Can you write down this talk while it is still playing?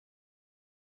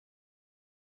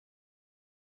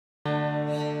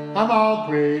I'm all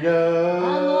prayed up.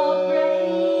 I'm all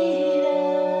prayed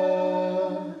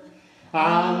up.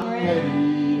 I'm ready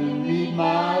to meet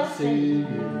my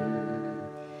Savior.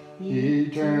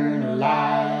 Eternal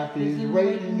life is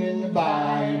waiting in the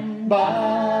by and by.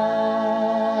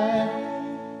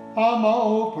 I'm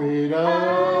all prayed up.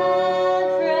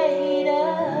 I'm prayed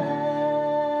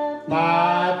up.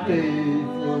 My faith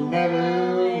will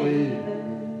never waver.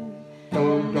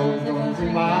 Those doors don't see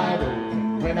my door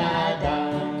when I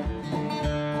die.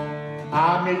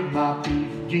 I made my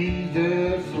peace with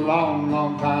Jesus a long,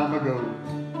 long time ago,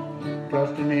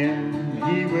 trusting in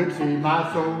He would save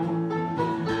my soul.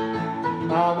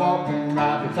 I'm walking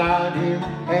right beside Him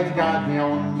as He guides me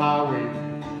on my way.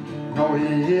 Know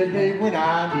He hears me when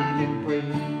I need Him to pray.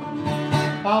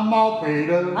 I'm all prayed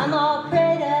up. I'm all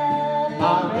prayed up.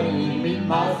 I'm ready to meet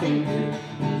my Savior.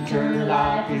 Eternal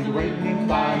life is waiting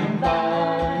by and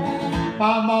by.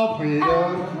 I'm all prayed up.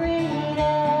 I'm prayed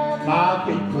up. My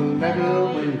faith will never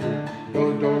waver.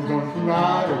 Those doors don't swing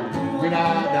wide open when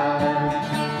I die.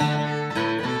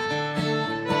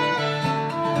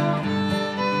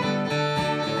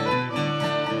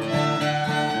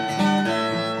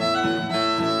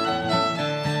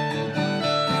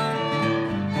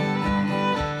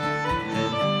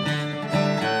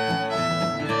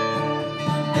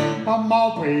 I'm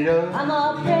all prayed up. I'm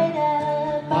all prayed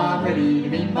up. I'm ready to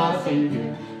meet my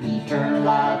Savior. Eternal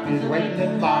life is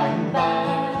waiting by and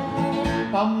by.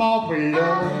 I'm all prayed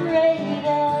I'm up. prayed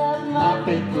up. My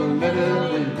faith will never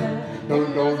waver.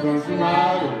 Those doors gonna swing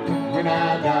wide open when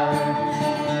I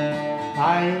die.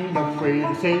 I ain't afraid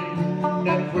of Satan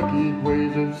and his wicked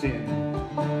ways of sin.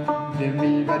 Them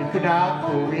anybody could not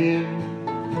go in.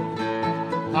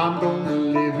 I'm gonna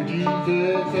live with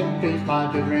Jesus and face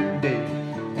my judgment day.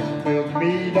 And fulfill to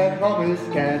me that promise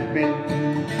can't be.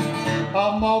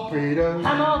 I'm all prayed up.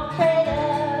 I'm all prayed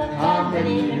up. I'm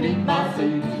ready to meet my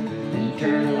Savior.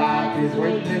 Eternal life is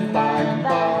waiting by and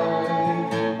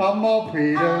by. I'm all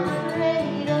prayed up. I'm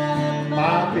prayed up.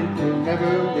 My faith will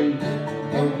never waver.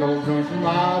 Those doors gonna swing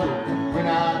wide open when I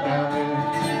die.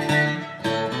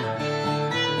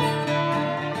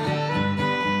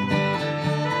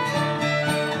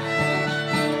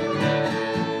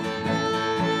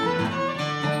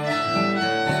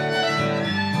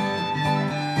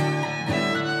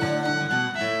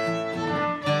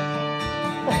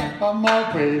 I'm all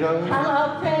prayed up. I'm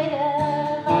all prayed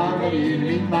up. I'm ready to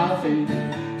meet my Savior.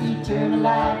 Eternal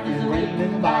life is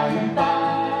waiting by and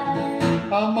by.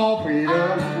 I'm all prayed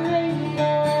up. I'm prayed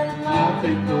up. My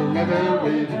faith will never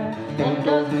waver. Those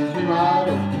doors will swing wide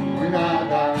open when I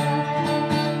die.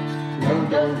 Those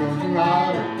doors will swing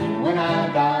wide open when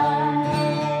I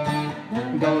die.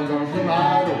 Those doors will swing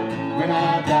wide open when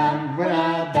I die. When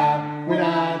I die. When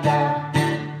I die.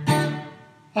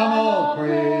 I'm all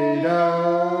prayed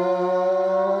up.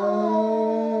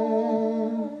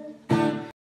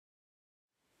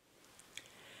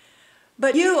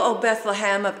 But you, O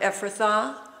Bethlehem of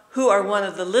Ephrathah, who are one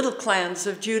of the little clans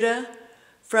of Judah,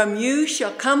 from you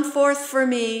shall come forth for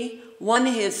me one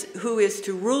who is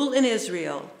to rule in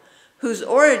Israel, whose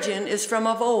origin is from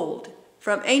of old,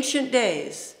 from ancient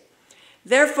days.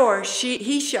 Therefore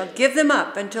he shall give them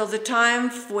up until the time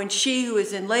when she who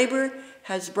is in labor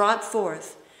has brought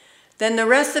forth. Then the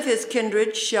rest of his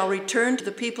kindred shall return to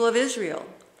the people of Israel,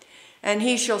 and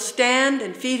he shall stand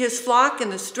and feed his flock in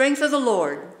the strength of the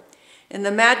Lord, in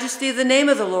the majesty of the name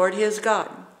of the Lord his God.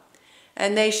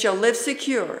 And they shall live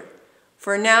secure,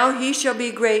 for now he shall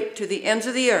be great to the ends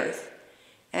of the earth,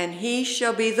 and he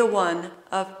shall be the one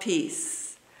of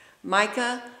peace.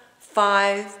 Micah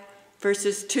 5,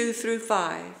 verses 2 through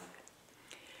 5.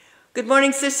 Good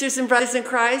morning, sisters and brothers in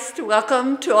Christ.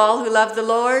 Welcome to all who love the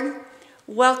Lord.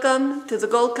 Welcome to the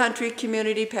Gold Country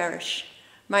Community Parish.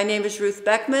 My name is Ruth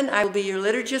Beckman. I will be your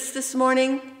liturgist this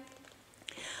morning.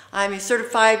 I'm a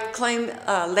certified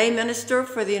lay minister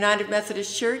for the United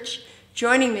Methodist Church.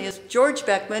 Joining me is George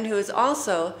Beckman, who is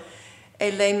also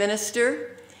a lay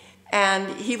minister, and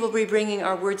he will be bringing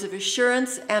our words of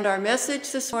assurance and our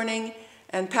message this morning,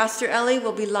 and Pastor Ellie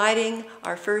will be lighting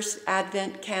our first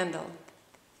Advent candle.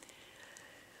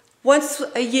 Once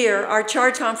a year, our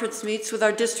charge conference meets with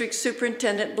our district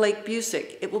superintendent, Blake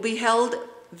Busick. It will be held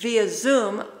via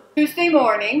Zoom Tuesday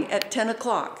morning at 10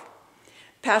 o'clock.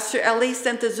 Pastor Ellie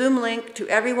sent the Zoom link to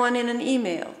everyone in an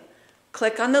email.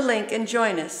 Click on the link and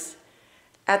join us.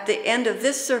 At the end of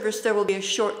this service, there will be a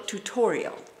short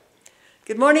tutorial.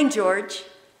 Good morning, George.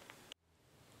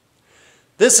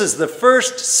 This is the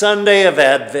first Sunday of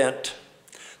Advent.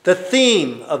 The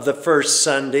theme of the first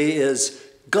Sunday is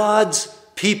God's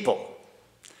people.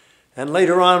 And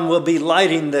later on, we'll be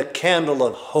lighting the candle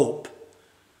of hope.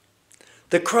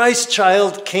 The Christ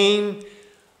child came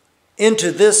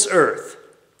into this earth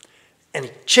and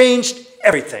he changed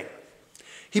everything.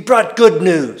 He brought good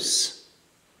news.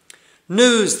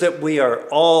 News that we are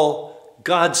all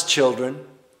God's children,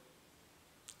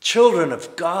 children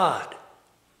of God.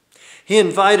 He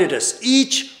invited us,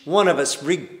 each one of us,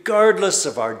 regardless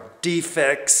of our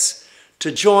defects,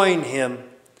 to join him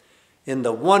in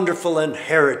the wonderful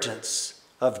inheritance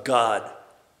of God.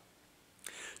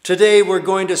 Today we're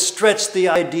going to stretch the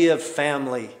idea of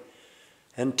family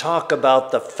and talk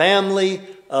about the family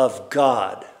of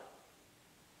God.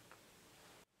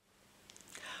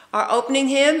 Our opening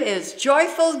hymn is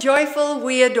Joyful, Joyful,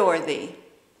 We Adore Thee.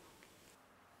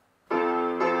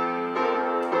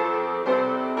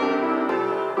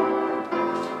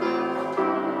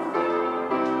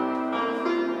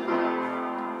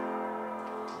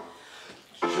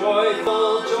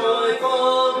 Joyful,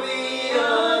 joyful, we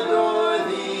adore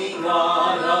thee,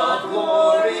 God of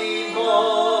glory,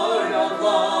 Lord of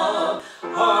love.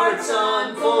 Hearts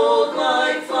unfold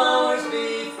like flowers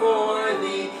before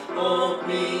thee,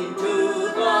 opening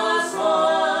to the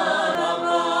sun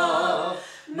above.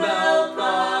 Melt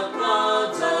the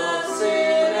clouds of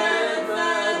sin and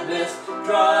madness,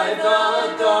 drive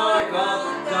the dark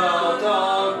of doubt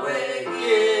away,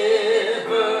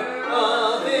 giver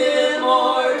of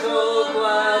immortal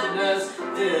gladness,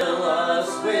 fill us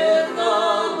with the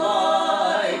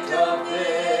light of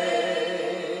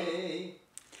day.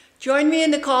 Join me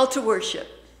in the call to worship.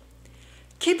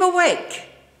 Keep awake.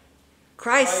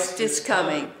 Christ is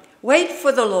coming. Wait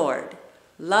for the Lord.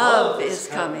 Love is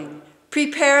coming.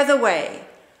 Prepare the way.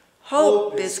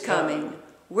 Hope is coming.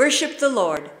 Worship the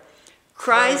Lord.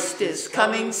 Christ is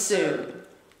coming soon.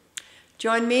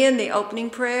 Join me in the opening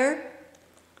prayer.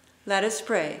 Let us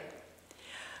pray.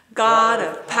 God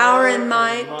of power and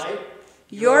might,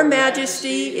 your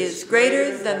majesty is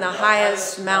greater than the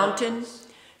highest mountain,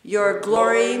 your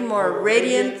glory more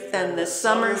radiant than the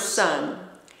summer sun.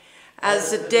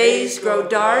 As the days grow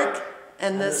dark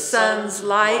and the sun's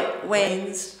light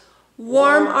wanes,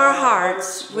 warm our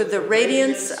hearts with the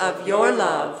radiance of your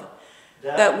love,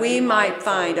 that we might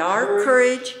find our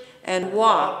courage and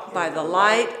walk by the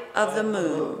light of the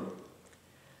moon.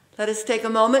 Let us take a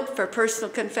moment for personal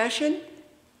confession.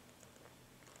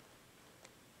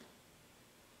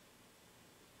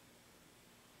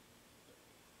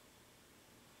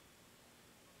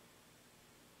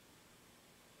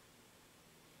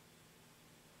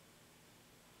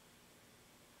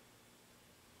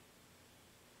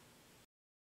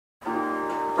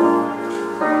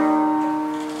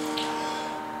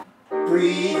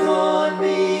 Breathe on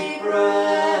me,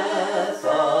 breath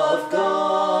of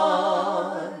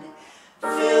God.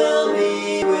 Fill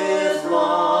me with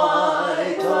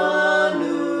light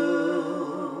anew,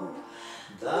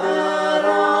 that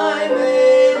I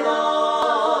may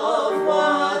love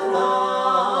what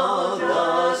thou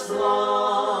dost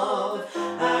love,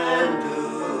 and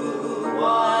do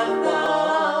what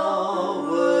thou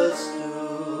wouldst do.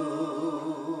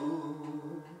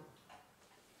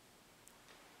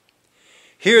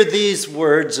 Hear these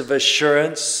words of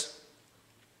assurance.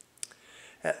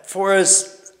 For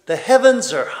as the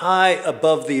heavens are high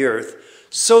above the earth,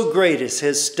 so great is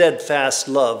his steadfast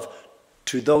love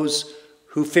to those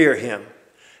who fear him.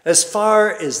 As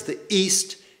far as the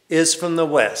east is from the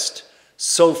west,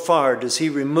 so far does he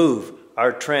remove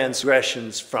our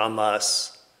transgressions from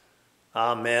us.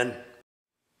 Amen.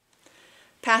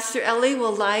 Pastor Ellie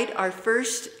will light our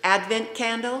first Advent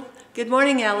candle. Good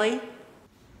morning, Ellie.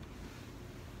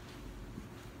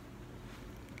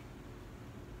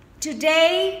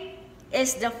 Today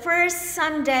is the first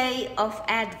Sunday of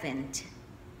Advent.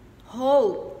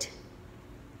 Hope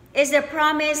is the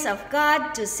promise of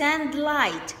God to send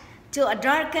light to a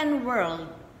darkened world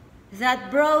that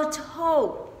brought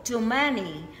hope to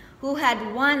many who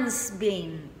had once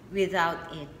been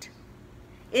without it.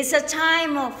 It's a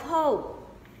time of hope,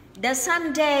 the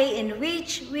Sunday in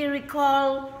which we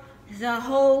recall the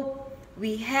hope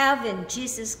we have in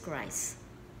Jesus Christ.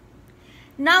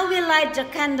 Now we light the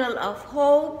candle of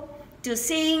hope to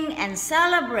sing and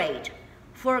celebrate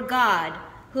for God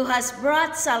who has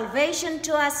brought salvation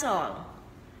to us all.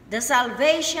 The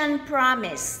salvation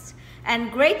promised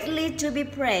and greatly to be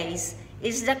praised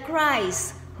is the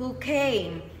Christ who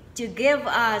came to give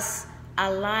us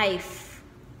a life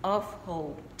of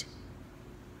hope.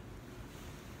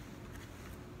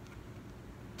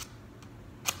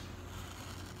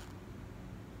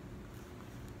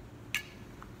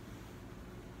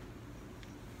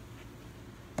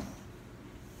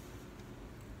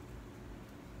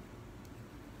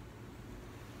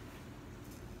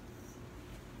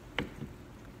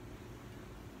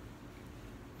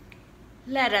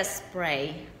 Let us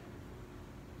pray.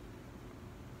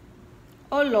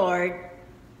 O Lord,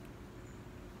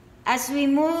 as we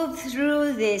move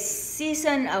through this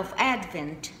season of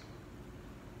Advent,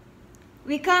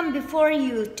 we come before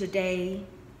you today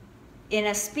in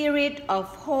a spirit of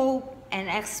hope and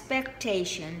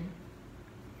expectation.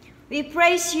 We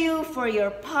praise you for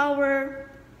your power,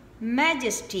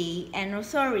 majesty, and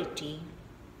authority,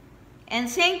 and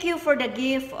thank you for the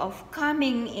gift of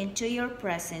coming into your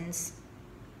presence.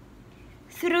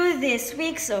 Through these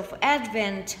weeks of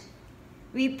Advent,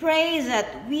 we pray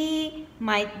that we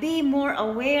might be more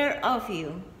aware of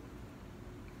you,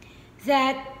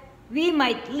 that we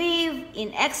might live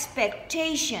in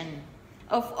expectation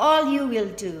of all you will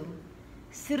do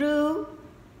through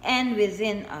and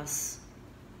within us.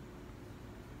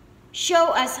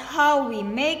 Show us how we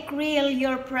make real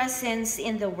your presence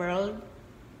in the world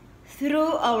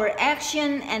through our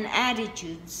action and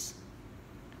attitudes.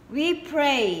 We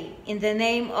pray in the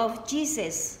name of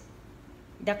Jesus,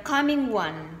 the coming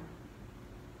one.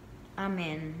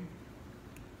 Amen.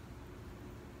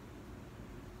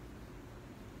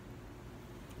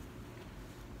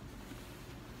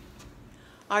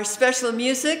 Our special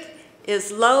music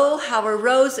is Lo, How a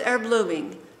Rose Are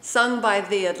Blooming, sung by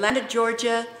the Atlanta,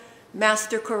 Georgia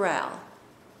Master Chorale.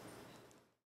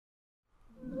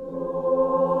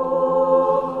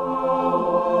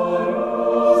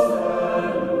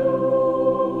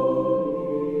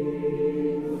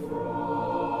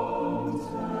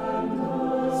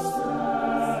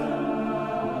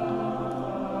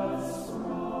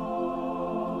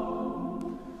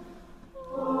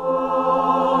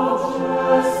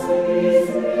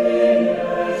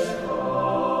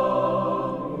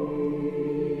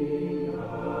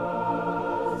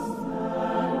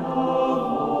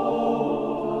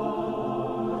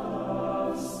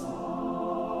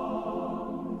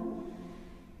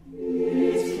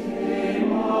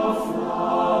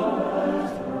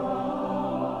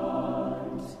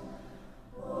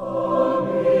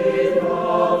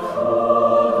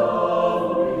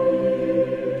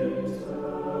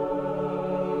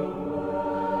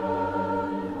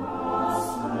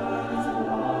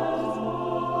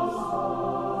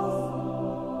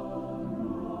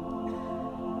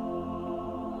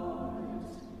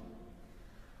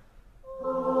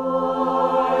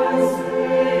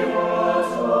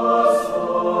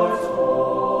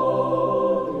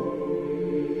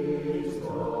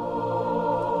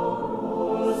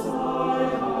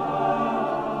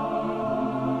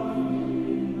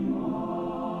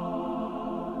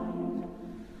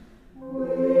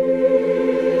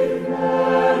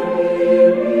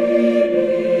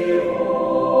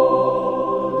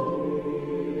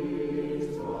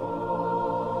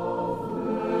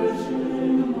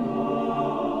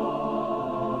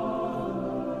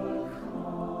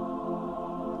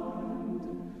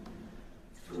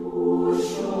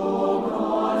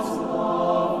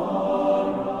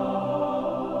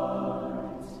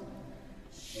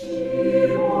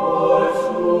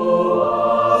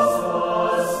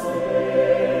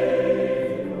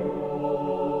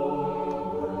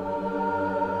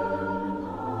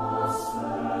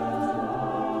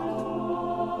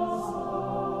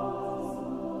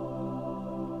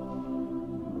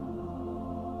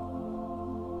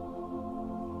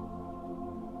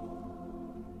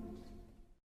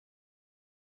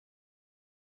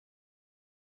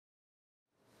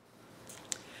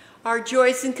 Our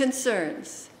joys and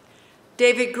concerns.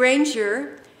 David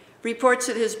Granger reports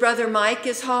that his brother Mike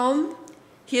is home.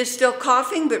 He is still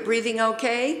coughing but breathing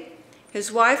okay.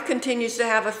 His wife continues to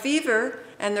have a fever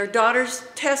and their daughter's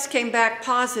test came back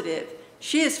positive.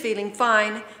 She is feeling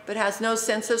fine but has no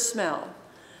sense of smell.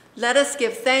 Let us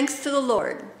give thanks to the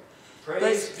Lord.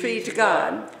 Praise be to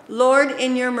God. Lord,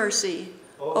 in your mercy,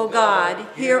 O God,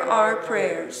 hear our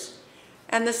prayers.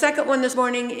 And the second one this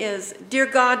morning is, Dear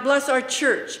God, bless our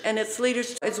church and its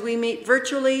leaders as we meet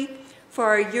virtually for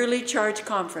our yearly charge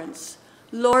conference.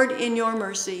 Lord, in your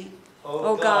mercy,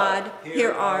 O God,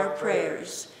 hear our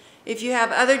prayers. If you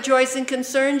have other joys and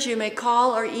concerns, you may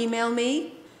call or email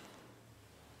me.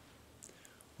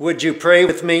 Would you pray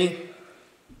with me?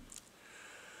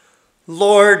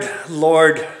 Lord,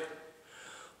 Lord,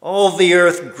 all the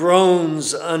earth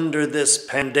groans under this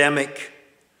pandemic,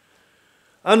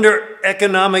 under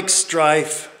economic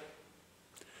strife,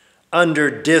 under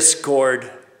discord.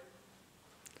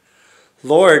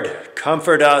 Lord,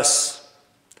 comfort us.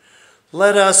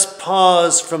 Let us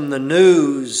pause from the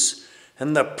news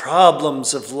and the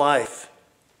problems of life.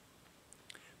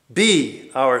 Be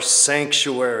our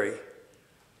sanctuary.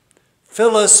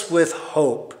 Fill us with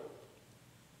hope.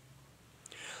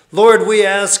 Lord, we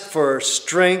ask for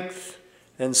strength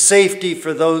and safety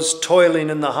for those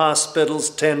toiling in the hospitals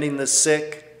tending the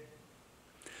sick,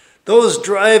 those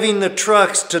driving the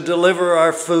trucks to deliver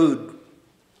our food,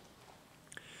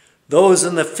 those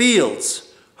in the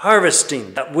fields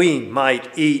harvesting that we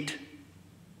might eat,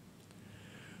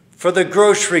 for the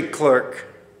grocery clerk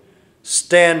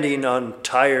standing on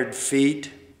tired feet.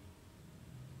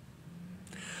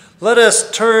 Let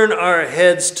us turn our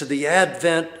heads to the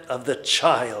advent of the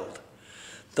child,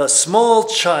 the small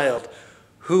child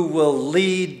who will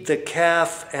lead the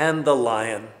calf and the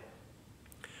lion.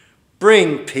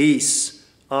 Bring peace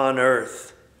on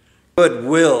earth,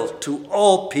 goodwill to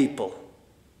all people.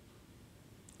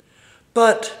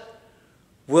 But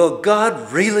will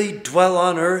God really dwell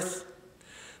on earth?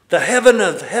 The heaven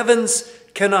of heavens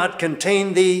cannot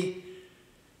contain thee,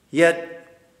 yet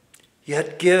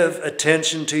give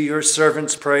attention to your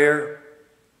servant's prayer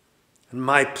and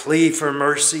my plea for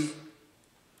mercy.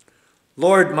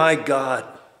 Lord my God,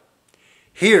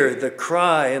 hear the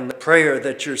cry and the prayer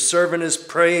that your servant is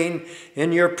praying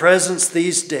in your presence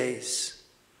these days,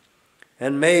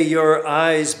 and may your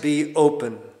eyes be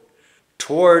open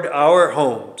toward our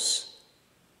homes,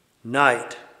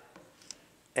 night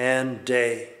and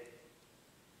day.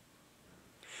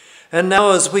 And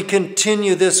now as we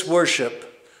continue this worship,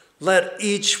 let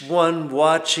each one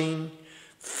watching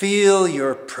feel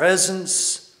your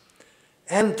presence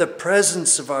and the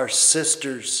presence of our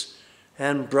sisters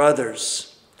and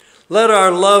brothers. Let our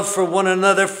love for one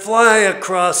another fly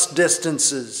across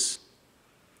distances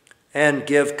and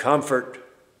give comfort.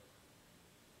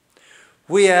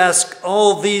 We ask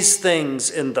all these things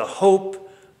in the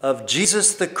hope of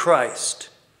Jesus the Christ,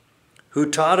 who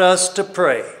taught us to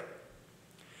pray.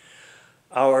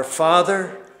 Our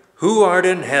Father, who art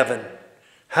in heaven,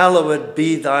 hallowed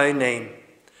be thy name.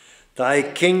 Thy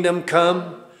kingdom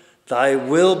come, thy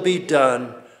will be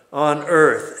done on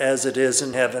earth as it is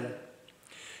in heaven.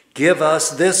 Give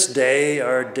us this day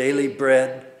our daily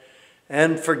bread,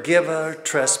 and forgive our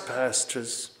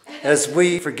trespasses, as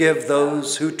we forgive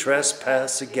those who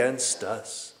trespass against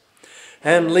us.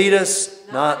 And lead us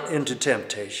not into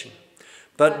temptation,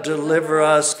 but deliver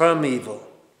us from evil.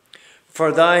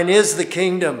 For thine is the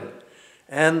kingdom,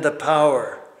 and the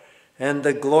power, and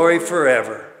the glory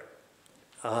forever.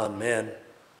 Amen.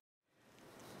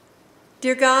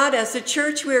 Dear God, as a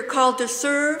church we are called to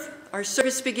serve. Our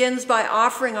service begins by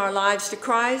offering our lives to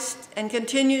Christ and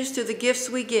continues to the gifts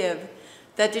we give,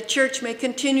 that the church may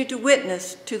continue to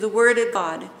witness to the word of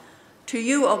God. To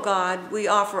you, O God, we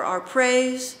offer our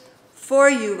praise. For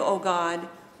you, O God,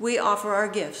 we offer our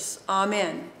gifts.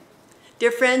 Amen.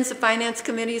 Dear friends, the finance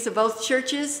committees of both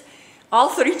churches, all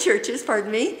three churches,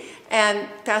 pardon me, and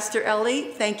Pastor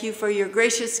Ellie, thank you for your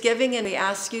gracious giving, and we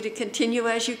ask you to continue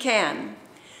as you can.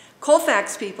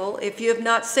 Colfax people, if you have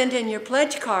not sent in your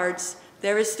pledge cards,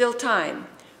 there is still time.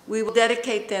 We will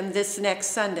dedicate them this next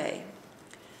Sunday.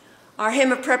 Our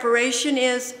hymn of preparation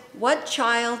is, "What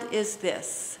Child Is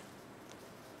This?"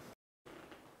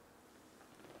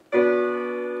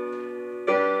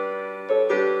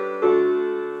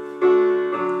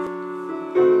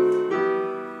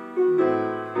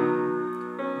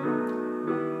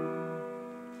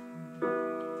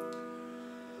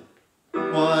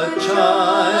 What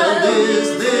child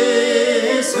is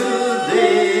this who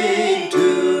laid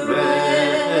to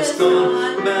rest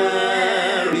on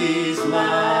Mary's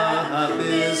lap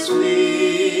is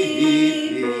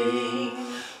sleeping,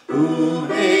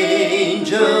 whom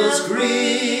angels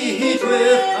greet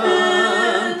with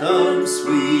anthems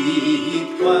sweet,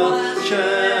 while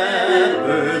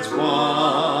shepherds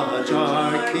watch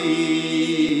our keeping?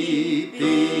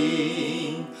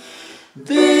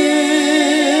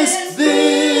 This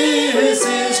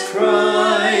is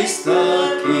Christ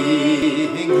the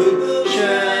King, whom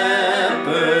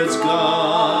shepherds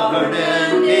guard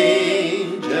and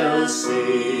angels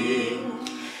sing.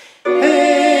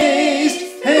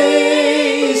 Haste,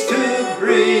 haste to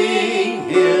bring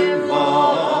him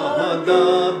laud,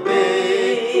 the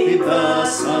babe, the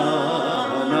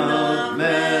Son of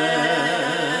Mary.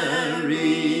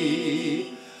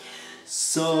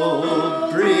 So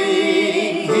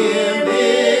bring him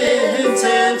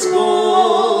incense,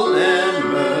 gold, and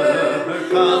myrrh,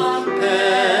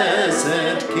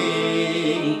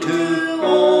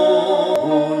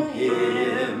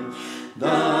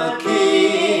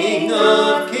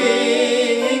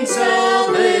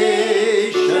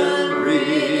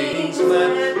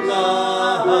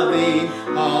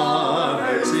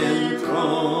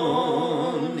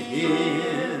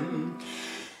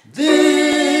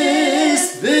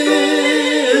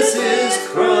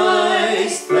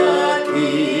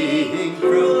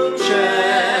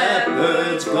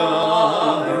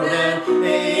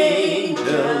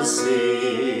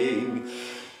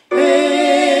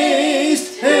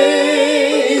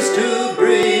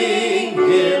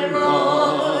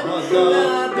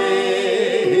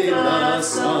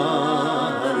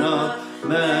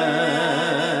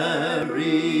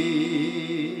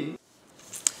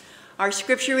 Our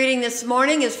scripture reading this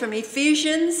morning is from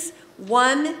Ephesians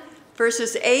 1,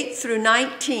 verses 8 through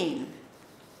 19.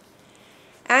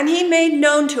 And he made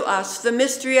known to us the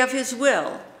mystery of his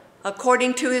will,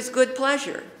 according to his good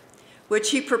pleasure, which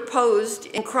he proposed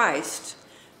in Christ,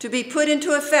 to be put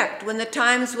into effect when the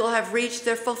times will have reached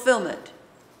their fulfillment,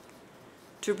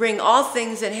 to bring all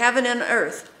things in heaven and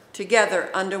earth together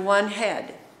under one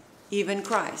head, even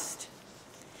Christ.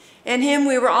 In him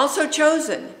we were also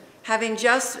chosen,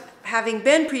 having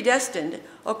been predestined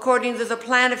according to the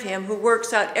plan of him who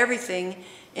works out everything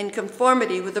in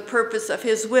conformity with the purpose of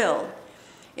his will,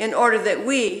 in order that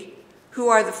we, who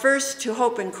are the first to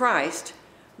hope in Christ,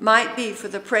 might be for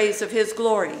the praise of his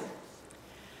glory.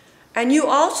 And you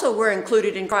also were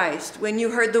included in Christ when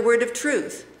you heard the word of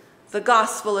truth, the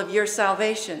gospel of your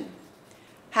salvation.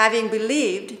 Having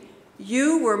believed,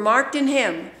 you were marked in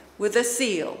him with a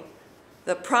seal,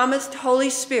 the promised Holy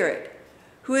Spirit,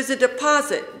 who is a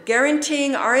deposit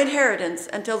guaranteeing our inheritance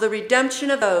until the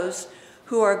redemption of those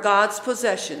who are God's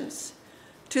possessions,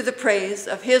 to the praise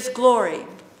of his glory.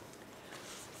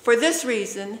 For this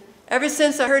reason, ever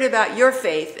since I heard about your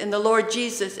faith in the Lord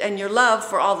Jesus and your love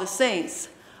for all the saints,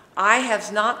 I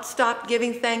have not stopped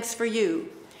giving thanks for you,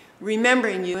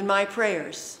 remembering you in my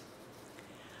prayers.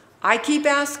 I keep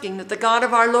asking that the God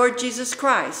of our Lord Jesus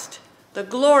Christ, the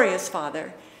glorious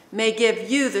Father, may give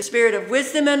you the spirit of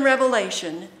wisdom and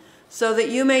revelation so that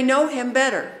you may know him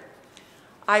better.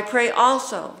 I pray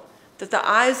also that the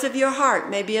eyes of your heart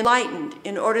may be enlightened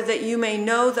in order that you may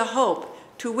know the hope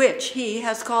to which he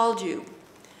has called you,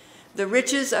 the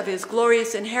riches of his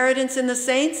glorious inheritance in the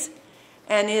saints,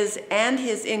 and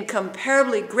his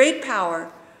incomparably great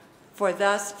power for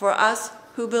us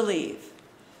who believe.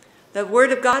 The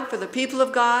word of God for the people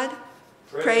of God.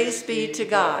 Praise be to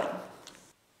God.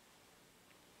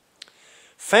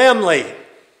 Family.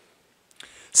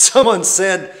 Someone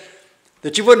said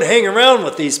that you wouldn't hang around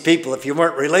with these people if you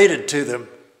weren't related to them.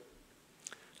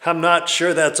 I'm not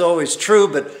sure that's always true,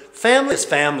 but family is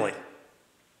family.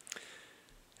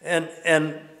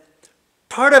 And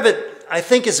part of it, I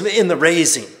think, is in the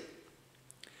raising.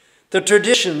 The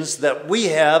traditions that we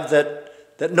have that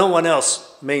no one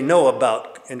else may know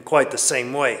about in quite the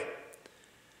same way.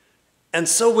 And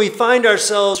so we find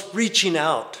ourselves reaching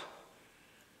out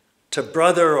to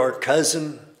brother or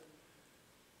cousin,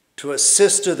 to a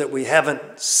sister that we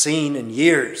haven't seen in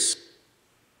years,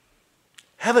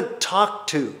 haven't talked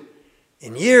to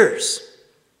in years.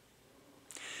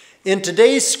 In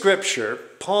today's scripture,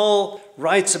 Paul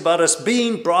writes about us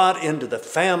being brought into the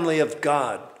family of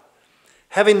God,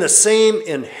 having the same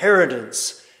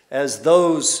inheritance as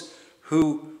those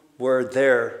who were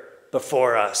there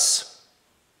before us.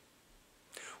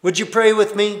 Would you pray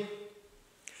with me?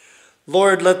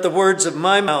 Lord, let the words of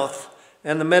my mouth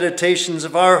and the meditations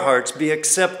of our hearts be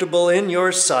acceptable in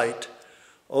your sight,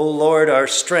 O Lord, our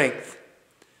strength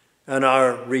and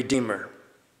our Redeemer.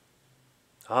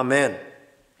 Amen.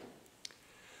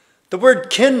 The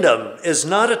word kingdom is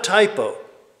not a typo,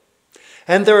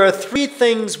 and there are three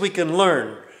things we can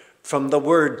learn from the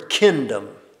word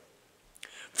kingdom.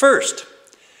 First,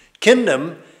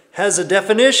 kingdom has a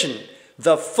definition: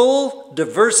 the full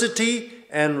diversity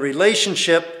and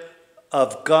relationship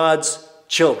of God's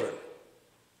children.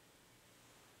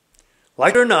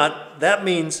 Like it or not, that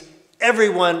means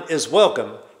everyone is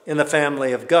welcome in the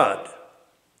family of God.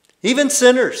 Even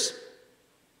sinners.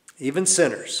 Even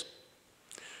sinners.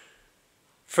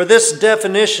 For this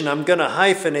definition, I'm going to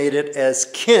hyphenate it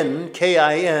as kin,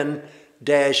 K-I-N-D-O-M,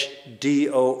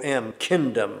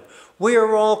 kingdom. We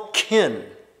are all kin.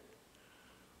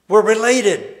 We're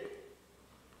related,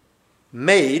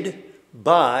 made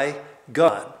by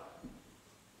God.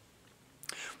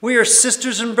 We are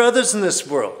sisters and brothers in this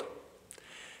world.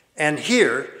 And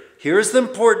here's the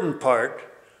important part: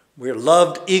 we're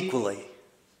loved equally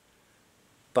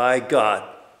by God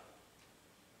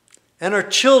and are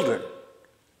children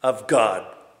of God.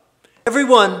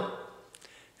 Everyone.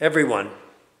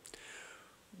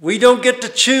 We don't get to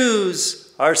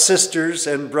choose our sisters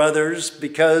and brothers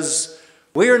because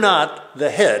we are not the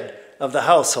head of the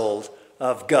household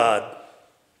of God.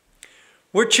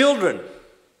 We're children,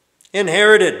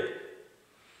 inherited,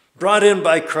 brought in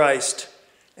by Christ,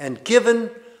 and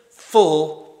given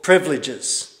full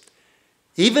privileges.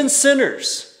 Even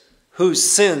sinners whose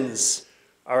sins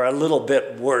are a little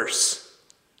bit worse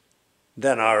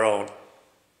than our own.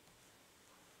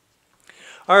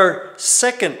 Our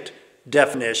second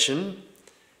definition,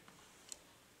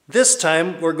 this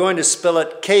time we're going to spell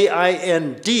it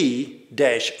K-I-N-D-O-M,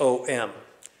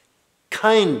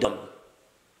 kingdom.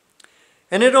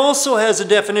 And it also has a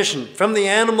definition. From the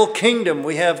animal kingdom,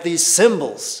 we have these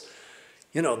symbols: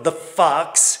 You know, the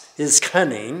fox is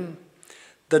cunning,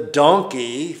 the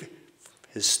donkey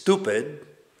is stupid,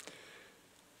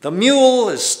 the mule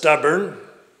is stubborn,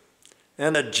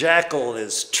 and the jackal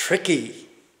is tricky.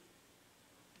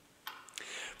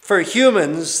 For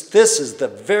humans, this is the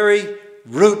very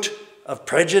root of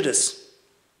prejudice.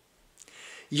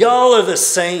 Y'all are the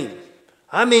same.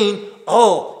 I mean,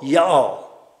 all y'all.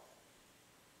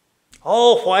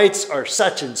 All whites are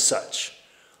such and such.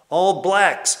 All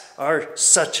blacks are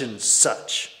such and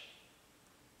such.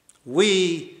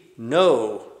 We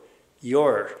know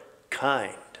your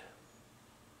kind.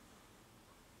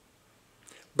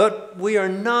 But we are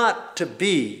not to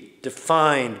be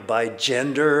defined by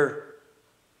gender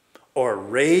or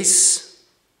race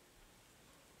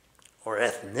or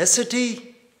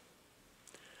ethnicity.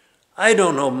 I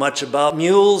don't know much about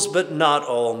mules, but not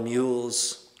all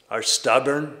mules are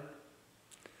stubborn.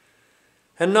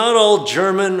 And not all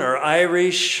German or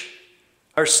Irish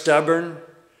are stubborn.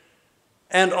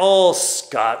 And all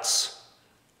Scots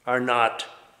are not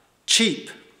cheap.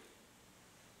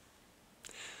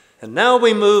 And now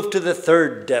we move to the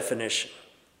third definition.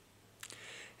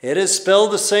 It is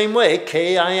spelled the same way,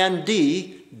 Kind-O-M,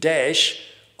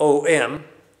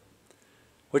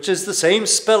 which is the same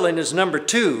spelling as number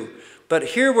 2, but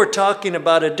here we're talking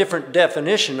about a different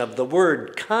definition of the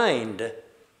word kind.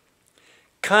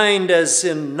 Kind as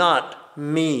in not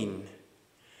mean.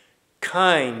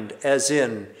 Kind as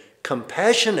in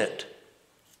compassionate.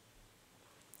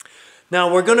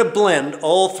 Now we're going to blend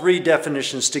all 3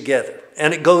 definitions together,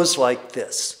 and it goes like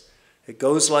this. It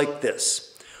goes like this.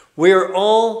 We are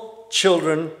all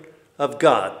children of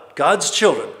God, God's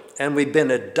children, and we've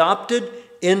been adopted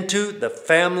into the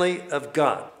family of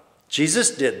God.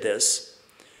 Jesus did this,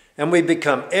 and we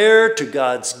become heir to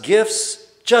God's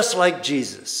gifts just like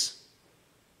Jesus,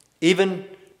 even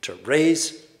to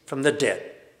raise from the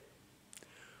dead.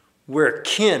 We're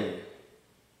kin.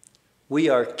 We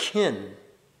are kin.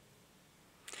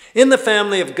 In the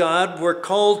family of God, we're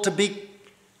called to be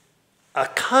a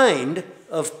kind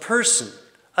of person,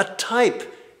 a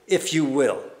type, if you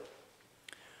will.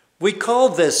 We call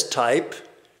this type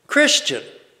Christian.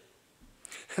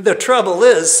 The trouble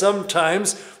is,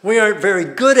 sometimes we aren't very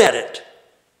good at it.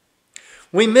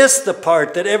 We miss the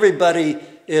part that everybody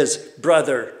is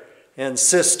brother and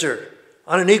sister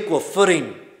on an equal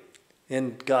footing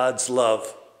in God's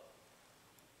love.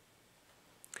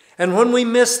 And when we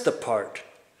miss the part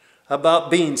about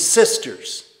being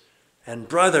sisters and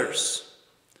brothers,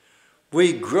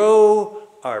 we grow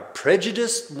our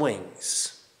prejudiced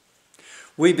wings.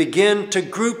 We begin to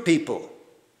group people,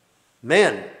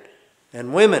 men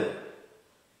and women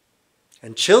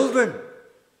and children,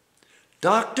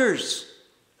 doctors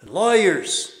and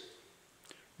lawyers,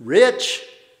 rich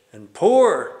and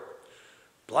poor,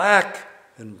 black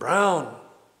and brown.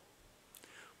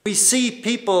 We see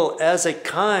people as a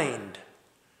kind,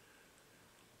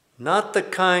 not the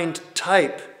kind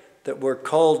type that we're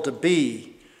called to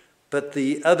be, but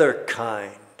the other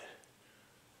kind,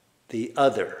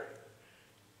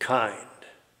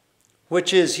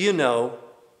 which is, you know,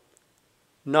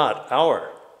 not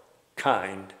our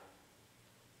kind.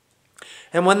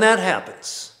 And when that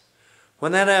happens,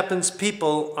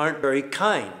 people aren't very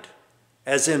kind,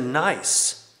 as in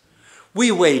nice.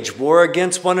 We wage war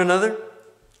against one another,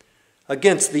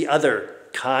 against the other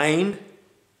kind.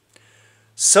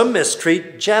 Some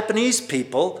mistreat Japanese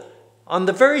people on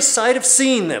the very sight of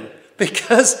seeing them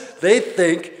because they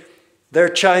think they're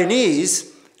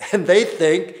Chinese and they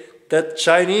think that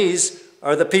Chinese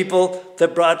are the people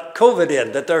that brought COVID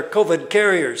in, that they're COVID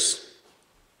carriers.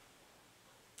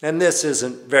 And this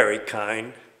isn't very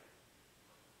kind.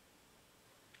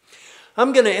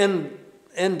 I'm going to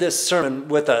end this sermon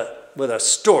with a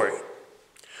story.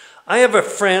 I have a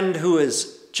friend who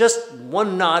is just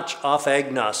one notch off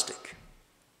agnostic.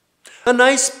 A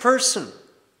nice person,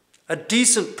 a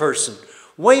decent person,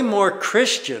 way more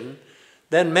Christian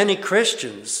than many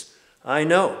Christians I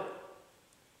know.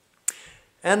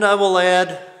 And I will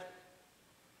add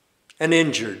an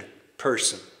injured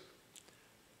person.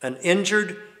 An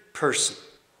injured person.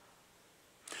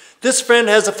 This friend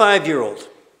has a 5-year-old,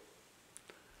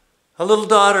 a little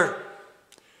daughter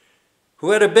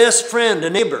who had a best friend, a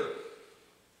neighbor.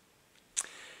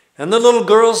 And the little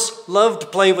girls loved to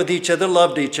play with each other,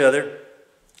 loved each other.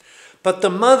 But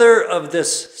the mother of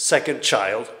this second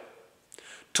child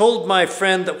told my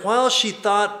friend that while she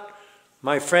thought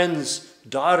my friend's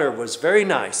daughter was very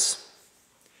nice,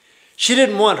 she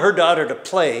didn't want her daughter to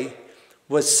play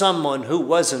with someone who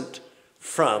wasn't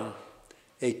from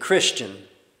a Christian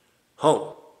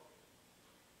home.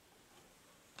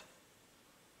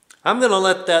 I'm going to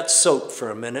let that soak for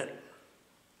a minute.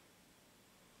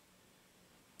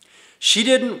 She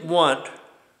didn't want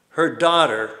her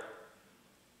daughter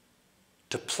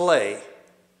to play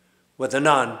with a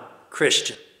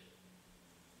non-Christian.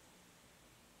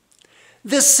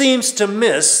 This seems to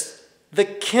miss the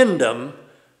kingdom,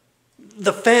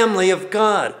 the family of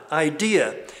God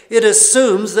idea. It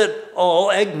assumes that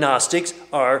all agnostics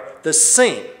are the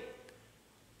same.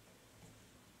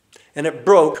 And it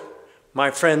broke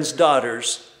my friend's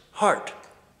daughter's heart.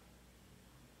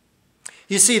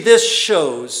 You see, this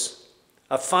shows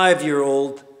a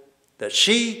 5-year-old that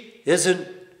she isn't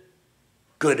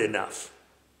good enough.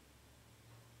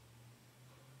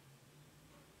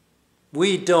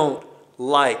 We don't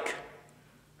like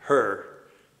her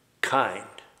kind.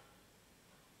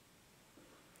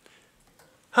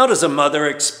 How does a mother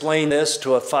explain this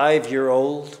to a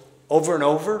 5-year-old over and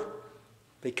over?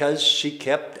 Because she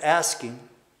kept asking.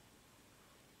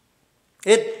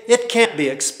 It can't be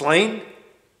explained.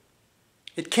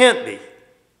 It can't be.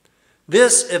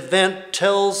 This event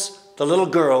tells the little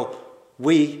girl,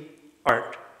 we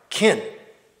aren't kin.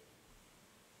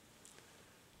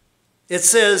 It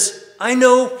says, I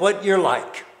know what you're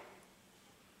like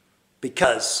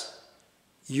because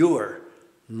you're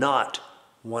not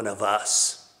one of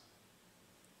us.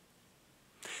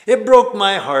 It broke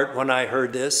my heart when I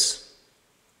heard this.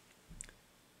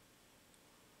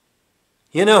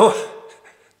 You know,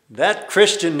 that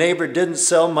Christian neighbor didn't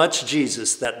sell much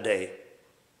Jesus that day.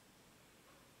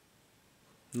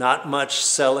 Not much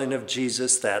selling of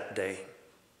Jesus that day.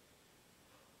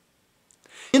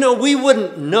 You know, we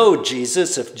wouldn't know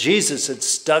Jesus if Jesus had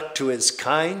stuck to his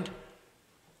kind,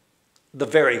 the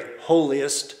very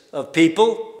holiest of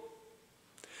people.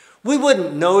 We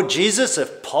wouldn't know Jesus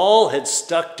if Paul had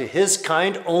stuck to his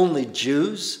kind, only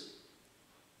Jews.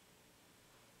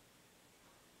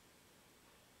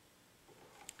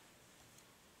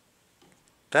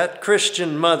 That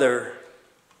Christian mother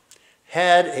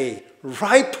had a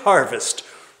ripe harvest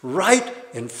right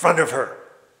in front of her.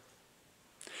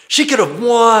 She could have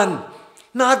won,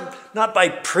 not by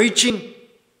preaching,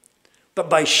 but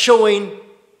by showing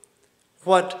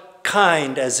what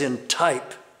kind, as in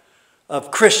type,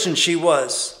 of Christian she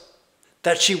was,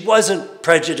 that she wasn't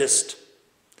prejudiced.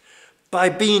 By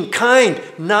being kind,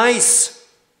 nice,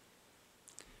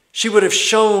 she would have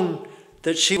shown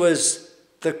that she was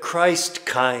the Christ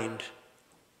kind,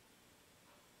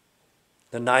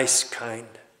 the nice kind.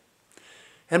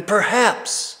 And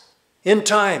perhaps, in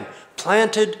time,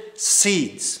 planted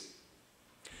seeds.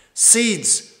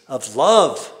 Seeds of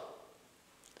love.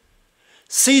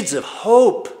 Seeds of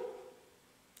hope.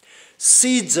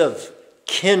 Seeds of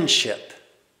kinship.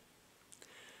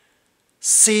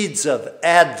 Seeds of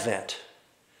Advent.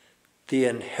 The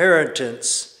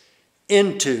inheritance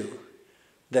into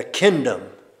the kingdom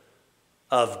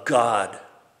of God.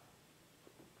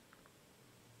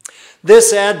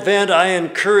 This Advent, I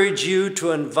encourage you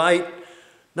to invite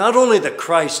not only the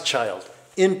Christ child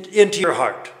into your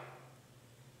heart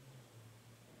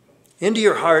in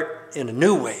a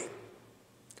new way,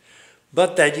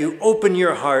 but that you open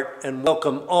your heart and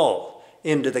welcome all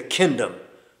into the kingdom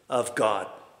of God.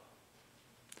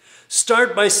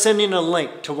 Start by sending a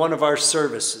link to one of our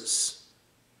services.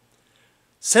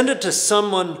 Send it to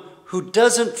someone who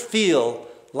doesn't feel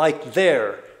like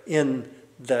they're in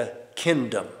the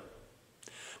kingdom.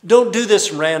 Don't do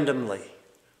this randomly.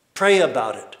 Pray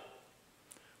about it.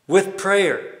 With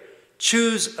prayer,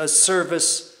 choose a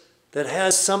service that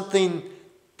has something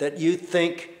that you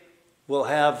think will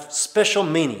have special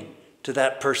meaning to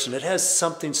that person. It has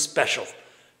something special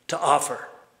to offer.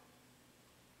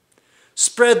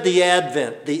 Spread the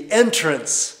Advent, the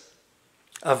entrance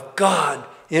of God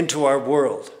into our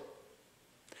world.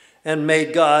 And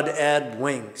may God add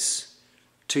wings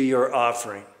to your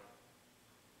offering.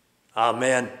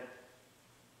 Amen.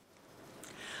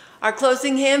 Our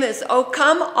closing hymn is, O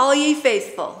Come, All Ye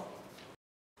Faithful.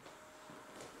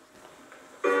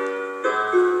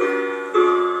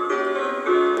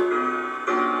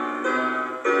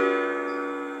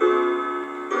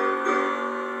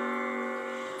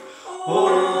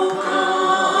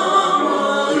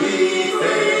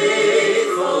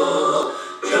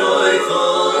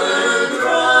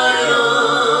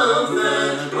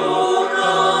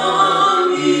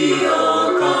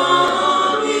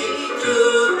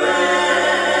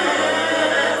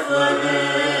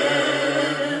 Bethlehem.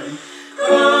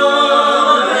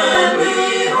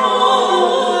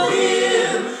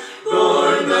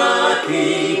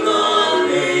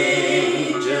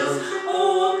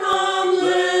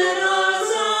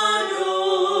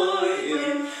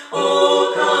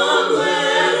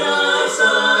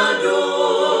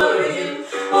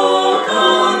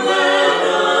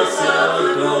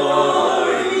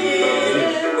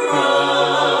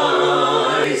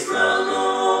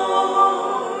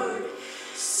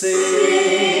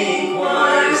 Sing,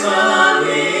 choirs of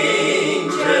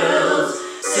angels,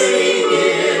 sing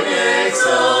in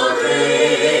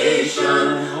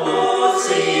exaltation. Oh,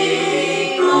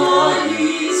 sing, all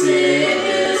ye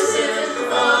citizens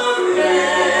of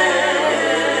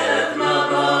heaven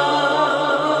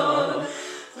above.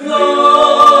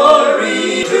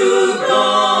 Glory to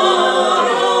God,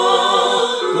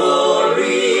 all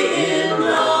glory in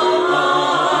the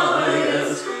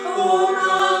highest. Oh,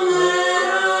 come,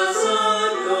 let us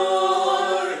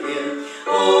adore Him.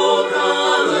 Oh,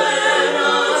 come, let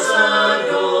us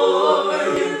adore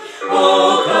Him.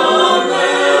 Oh, come,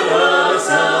 let us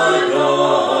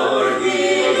adore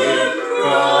Him,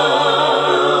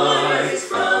 Christ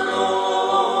the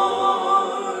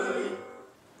Lord.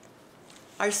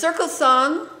 Our circle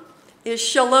song is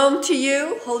Shalom to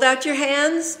you. Hold out your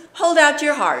hands, hold out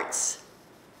your hearts.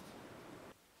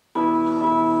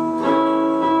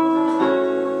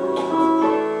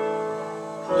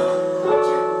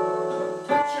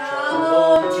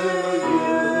 Shalom to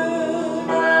you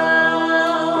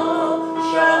now.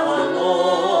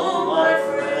 Shalom, my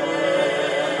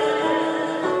friends.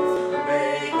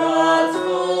 May God's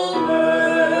full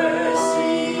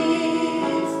mercies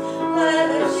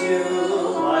bless you,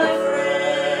 my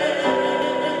friends,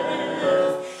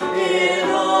 in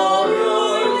all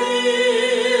your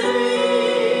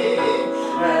living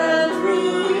and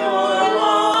through your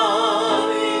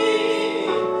loving.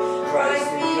 Christ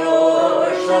be your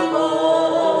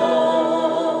shalom.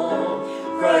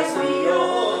 Christ be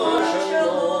your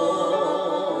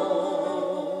shalom.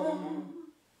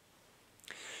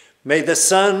 May the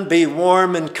sun be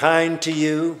warm and kind to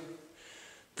you.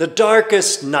 The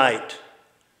darkest night,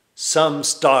 some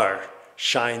star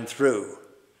shine through.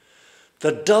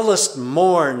 The dullest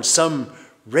morn, some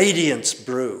radiance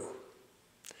brew.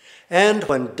 And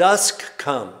when dusk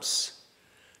comes,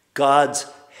 God's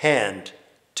hand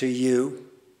to you.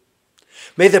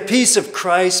 May the peace of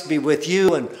Christ be with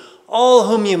you and all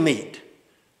whom you meet,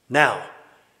 now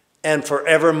and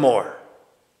forevermore.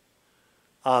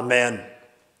 Amen.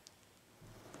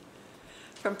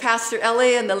 From Pastor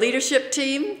Ellie and the leadership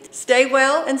team, stay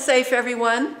well and safe,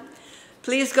 everyone.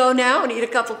 Please go now and eat a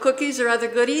couple cookies or other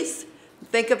goodies.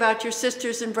 Think about your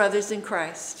sisters and brothers in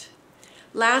Christ.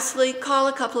 Lastly, call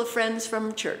a couple of friends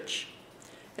from church.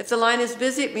 If the line is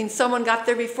busy, it means someone got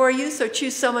there before you, so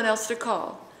choose someone else to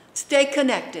call. Stay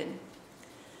connected.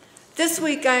 This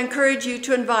week, I encourage you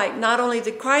to invite not only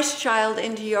the Christ child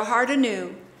into your heart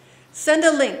anew, send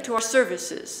a link to our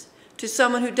services to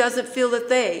someone who doesn't feel that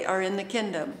they are in the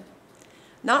kingdom.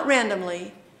 Not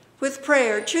randomly, with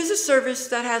prayer, choose a service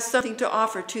that has something to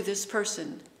offer to this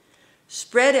person.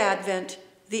 Spread Advent,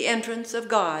 the entrance of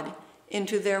God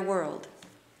into their world.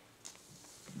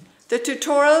 The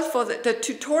tutorial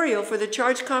for the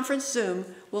Charge Conference Zoom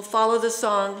will follow the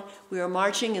song, We Are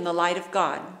Marching in the Light of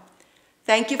God.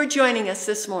 Thank you for joining us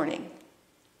this morning.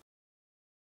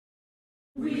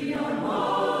 We are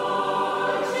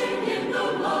marching in the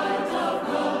light of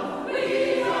God.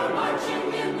 We are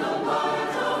marching in the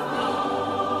light of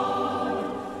God.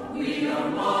 We are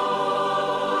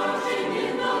marching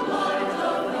in the light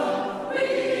of God.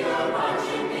 We are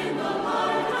marching in the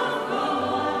light of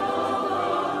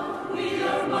God. We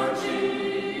are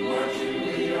marching, marching,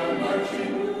 we are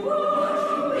marching,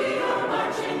 marching, we are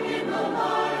marching in the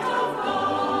light of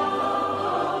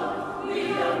God.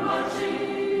 We are marching.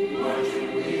 Marching,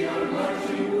 we are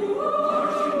marching,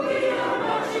 marching, we are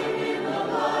marching in the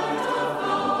light of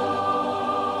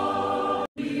God.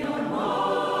 We are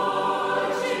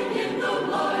marching in the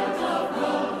light of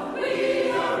God.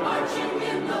 We are marching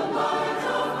in the light of God.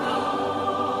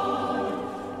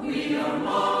 We are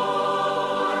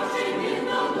marching in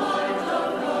the light of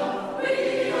God.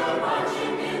 We are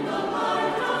marching in the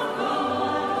light of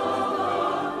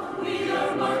God. We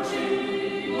are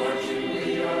marching, marching,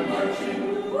 we are marching.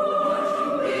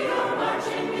 Marching, we are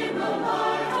marching in the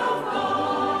light of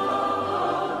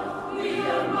God. We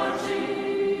are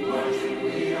marching, marching,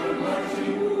 we are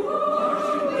marching,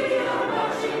 marching, we are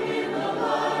marching in the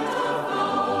light of God.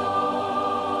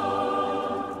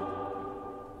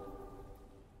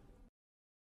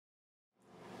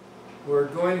 We're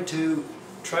going to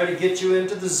try to get you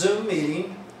into the Zoom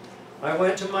meeting. I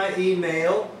went to my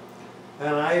email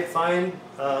and I find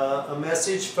a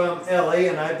message from Ellie,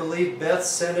 and I believe Beth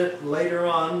sent it later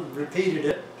on, repeated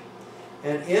it.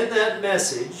 And in that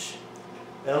message,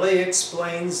 Ellie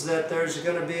explains that there's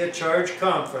going to be a charge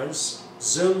conference,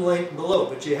 Zoom link below.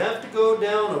 But you have to go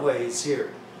down a ways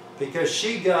here because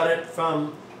she got it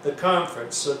from the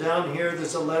conference. So down here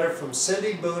there's a letter from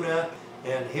Cindy Buna,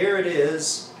 and here it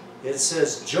is. It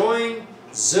says, join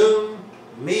Zoom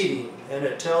meeting. and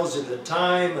it tells you the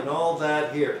time and all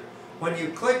that here. When you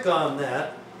click on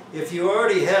that, if you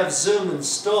already have Zoom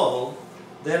installed,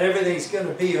 then everything's going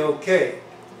to be okay.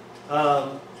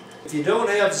 If you don't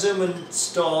have Zoom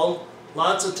installed,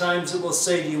 lots of times it will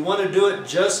say, do you want to do it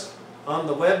just on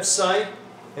the website?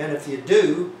 And if you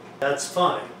do, that's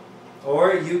fine.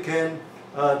 Or you can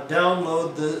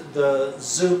download the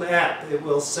Zoom app. It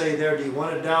will say there, do you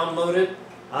want to download it?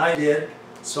 I did.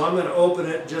 So I'm going to open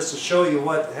it just to show you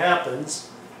what happens.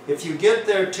 If you get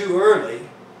there too early,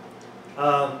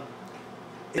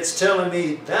 it's telling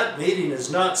me that meeting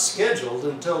is not scheduled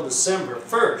until December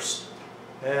 1st.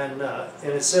 And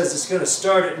it says it's going to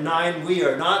start at 9. We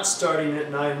are not starting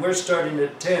at 9. We're starting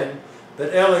at 10.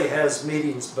 But Ellie has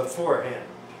meetings beforehand.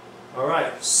 All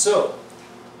right, so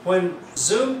when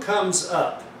Zoom comes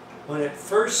up, when it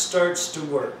first starts to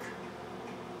work,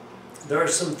 there are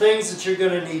some things that you're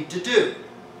going to need to do.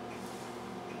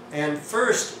 And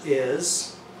first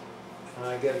is,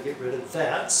 I got to get rid of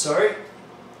that, sorry,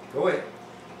 go away.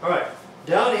 All right,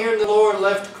 down here in the lower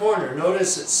left corner,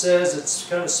 notice it says, it's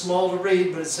kind of small to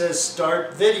read, but it says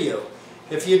start video.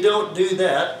 If you don't do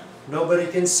that, nobody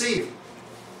can see you.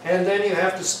 And then you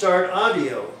have to start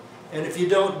audio. And if you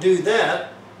don't do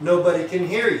that, nobody can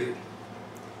hear you.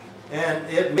 And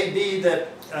it may be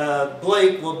that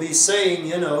Blake will be saying,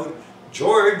 you know,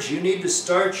 George, you need to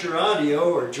start your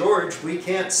audio, or George, we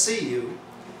can't see you.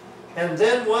 And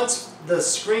then once the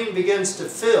screen begins to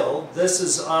fill, this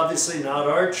is obviously not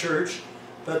our church,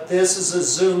 but this is a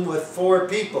Zoom with 4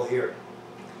 people here.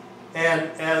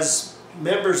 And as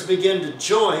members begin to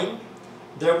join,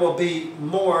 there will be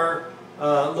more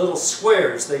little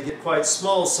squares. They get quite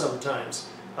small sometimes.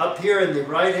 Up here in the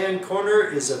right-hand corner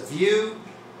is a view,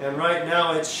 and right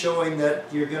now it's showing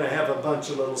that you're going to have a bunch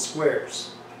of little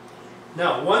squares.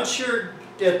 Now, once you're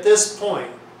at this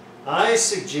point, I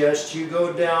suggest you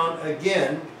go down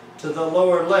again to the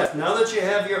lower left. Now that you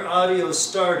have your audio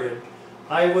started,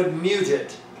 I would mute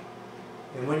it.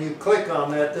 And when you click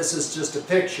on that, this is just a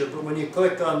picture, but when you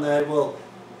click on that, it will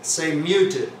say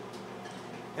muted.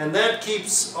 And that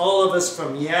keeps all of us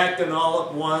from yakking all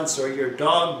at once, or your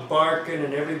dog barking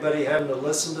and everybody having to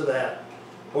listen to that,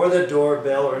 or the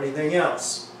doorbell or anything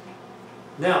else.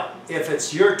 Now, if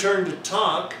it's your turn to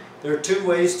talk, there are 2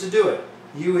 ways to do it.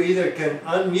 You either can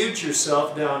unmute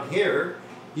yourself down here.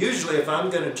 Usually if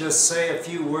I'm going to just say a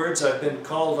few words, I've been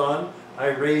called on, I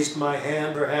raised my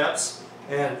hand perhaps,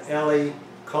 and Ellie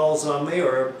calls on me,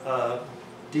 or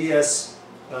D.S.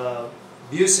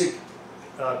 Busick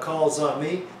calls on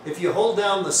me. If you hold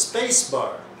down the space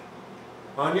bar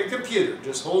on your computer,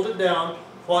 just hold it down.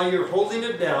 While you're holding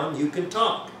it down, you can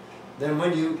talk. Then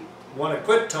when you want to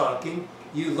quit talking,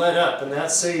 you let up, and that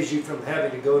saves you from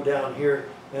having to go down here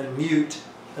and mute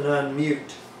and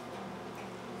unmute.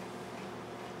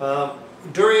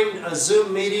 During a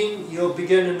Zoom meeting, you'll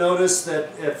begin to notice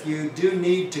that if you do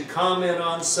need to comment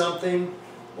on something,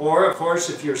 or of course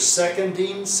if you're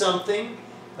seconding something,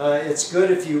 it's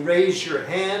good if you raise your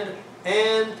hand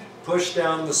and push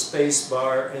down the space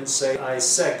bar and say, I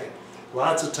second.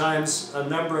 Lots of times a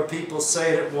number of people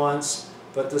say it at once,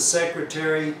 but the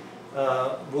secretary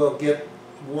will get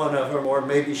one of them, or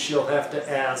maybe she'll have to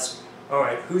ask, all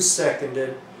right, who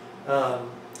seconded?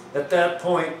 At that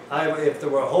point, if there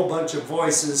were a whole bunch of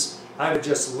voices, I would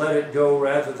just let it go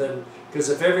rather than, because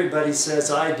if everybody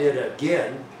says I did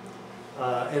again,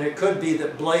 and it could be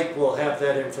that Blake will have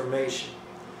that information.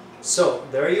 So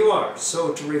there you are.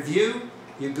 So to review,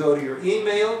 you go to your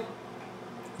email,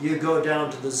 you go down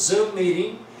to the Zoom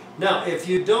meeting. Now, if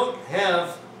you don't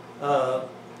have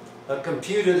a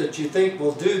computer that you think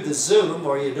will do the Zoom,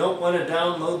 or you don't want to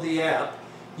download the app,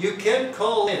 you can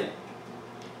call in.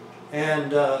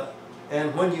 And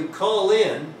when you call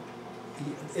in,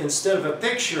 instead of a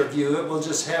picture of you, it will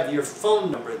just have your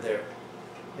phone number there.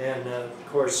 And of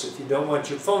course, if you don't want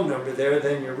your phone number there,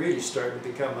 then you're really starting to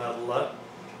become out of luck.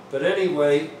 But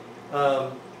anyway,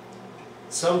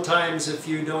 sometimes if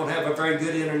you don't have a very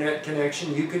good internet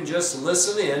connection, you can just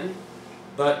listen in,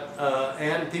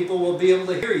 and people will be able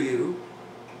to hear you.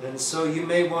 And so you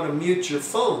may want to mute your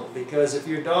phone, because if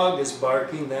your dog is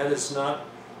barking, that is not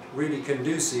really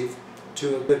conducive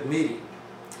to a good meeting.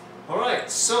 All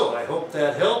right, so I hope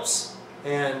that helps,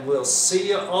 and we'll see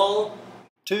you all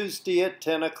Tuesday at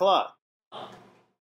 10 o'clock.